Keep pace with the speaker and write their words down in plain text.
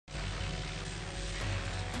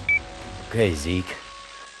Okay, Zeke.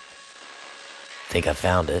 Think I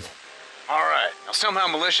found it. Alright, now somehow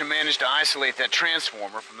militia managed to isolate that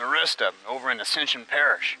transformer from the rest of them over in Ascension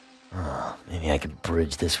Parish. Oh, maybe I could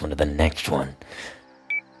bridge this one to the next one.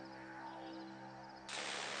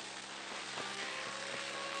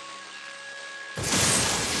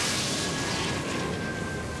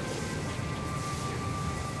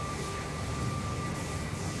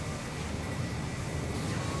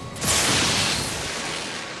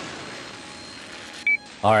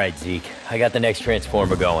 Alright, Zeke. I got the next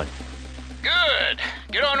transformer going. Good!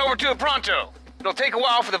 Get on over to it pronto. It'll take a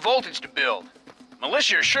while for the voltage to build.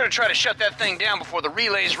 Militia are sure to try to shut that thing down before the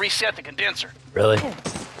relays reset the condenser. Really?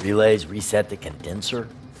 Relays reset the condenser?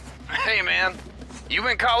 Hey man, you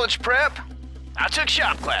in college prep? I took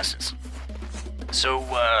shop classes. So,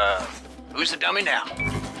 who's the dummy now?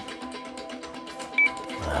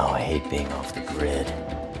 Oh, I hate being off the grid.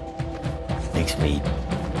 Makes me,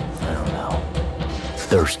 I don't know,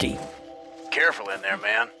 thirsty. Careful in there,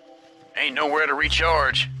 man. Ain't nowhere to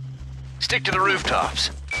recharge. Stick to the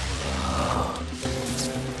rooftops.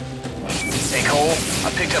 Hey, Cole,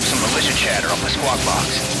 I picked up some militia chatter off my squawk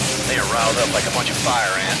box. They are riled up like a bunch of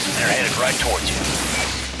fire ants, and they're headed right towards you.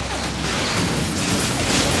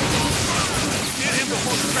 Get him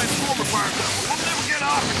before the transformer burns up. We'll never get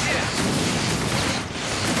off again.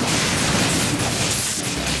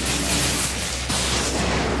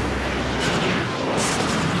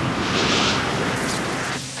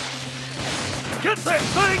 Get that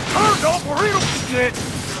thing turned off or it'll get...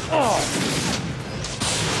 Oh!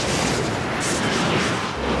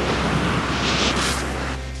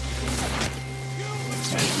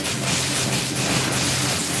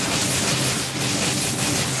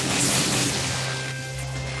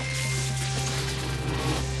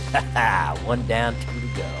 Haha, one down, two to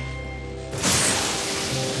go.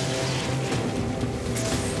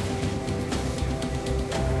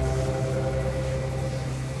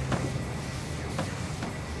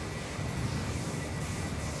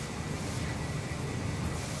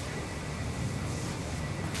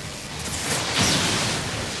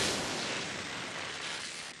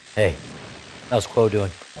 Hey, how's Quo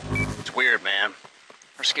doing? It's weird, man.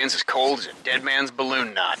 Her skin's as cold as a dead man's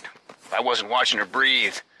balloon knot. If I wasn't watching her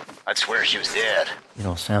breathe, I'd swear she was dead. You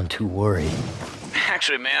don't sound too worried.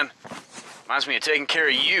 Actually, man, reminds me of taking care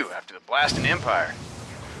of you after the blast in Empire.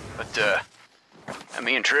 But,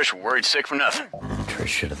 me and Trish were worried sick for nothing. Trish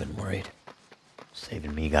should have been worried.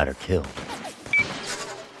 Saving me got her killed.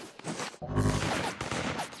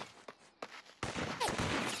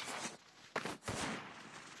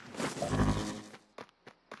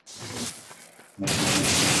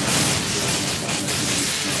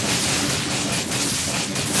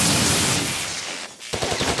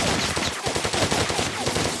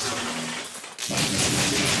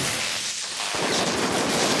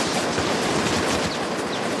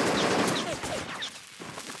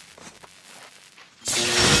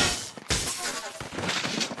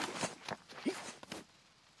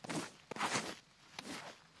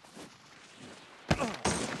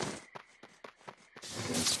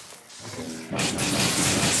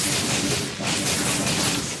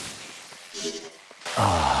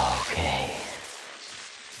 Oh, okay.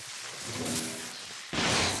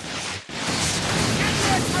 Get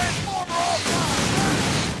that transformer off!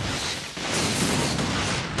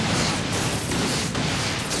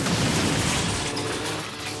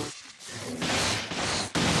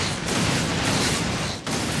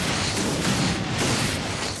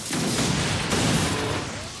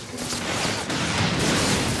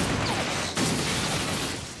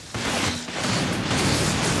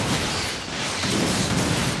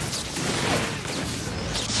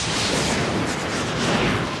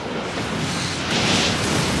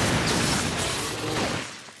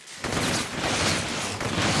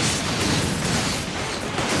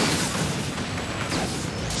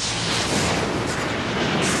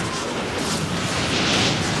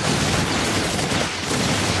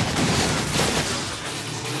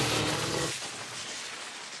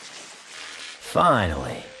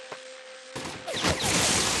 Finally.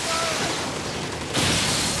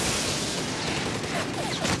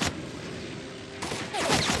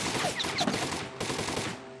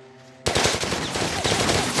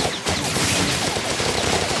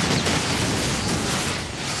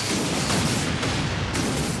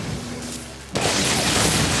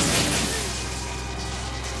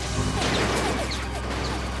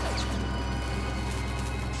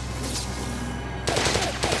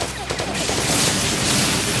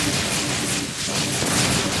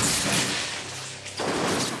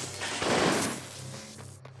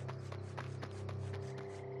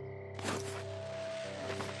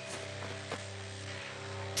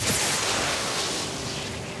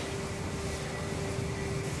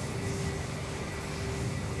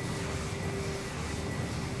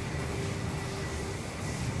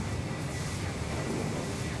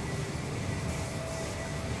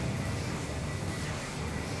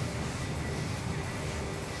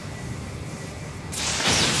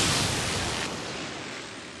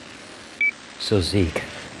 So Zeke,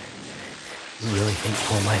 you really think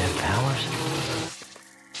Tor might have powers?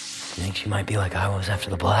 You think she might be like I was after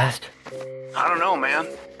the blast? I don't know, man.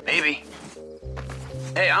 Maybe.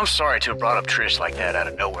 Hey, I'm sorry to have brought up Trish like that out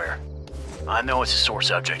of nowhere. I know it's a sore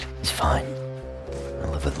subject. It's fine. I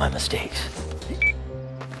live with my mistakes.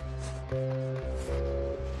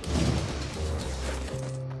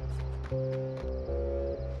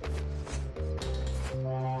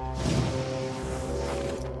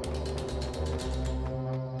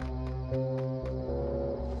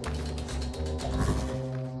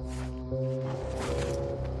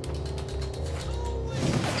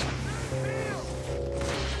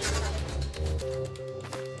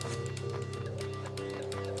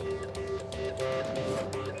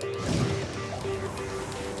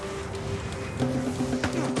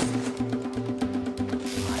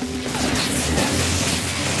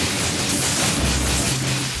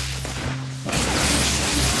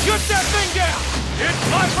 Shoot that thing down!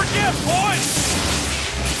 It's life or death, boys!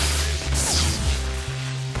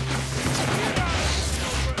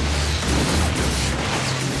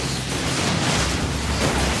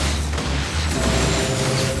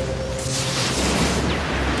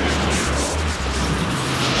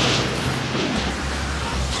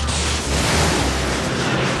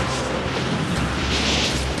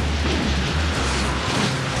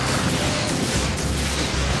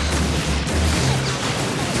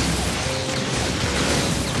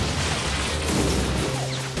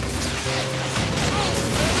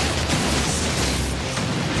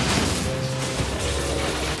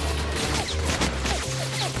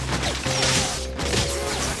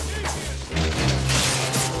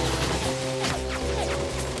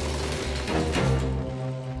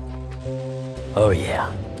 Oh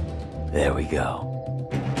yeah. There we go.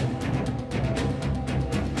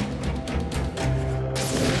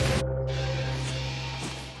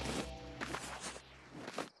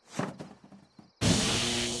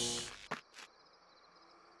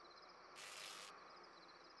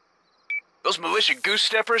 Those militia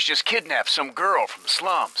goose-steppers just kidnapped some girl from the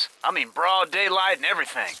slums. I mean, broad daylight and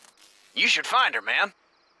everything. You should find her, man.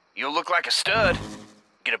 You'll look like a stud.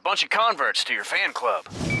 Get a bunch of converts to your fan club.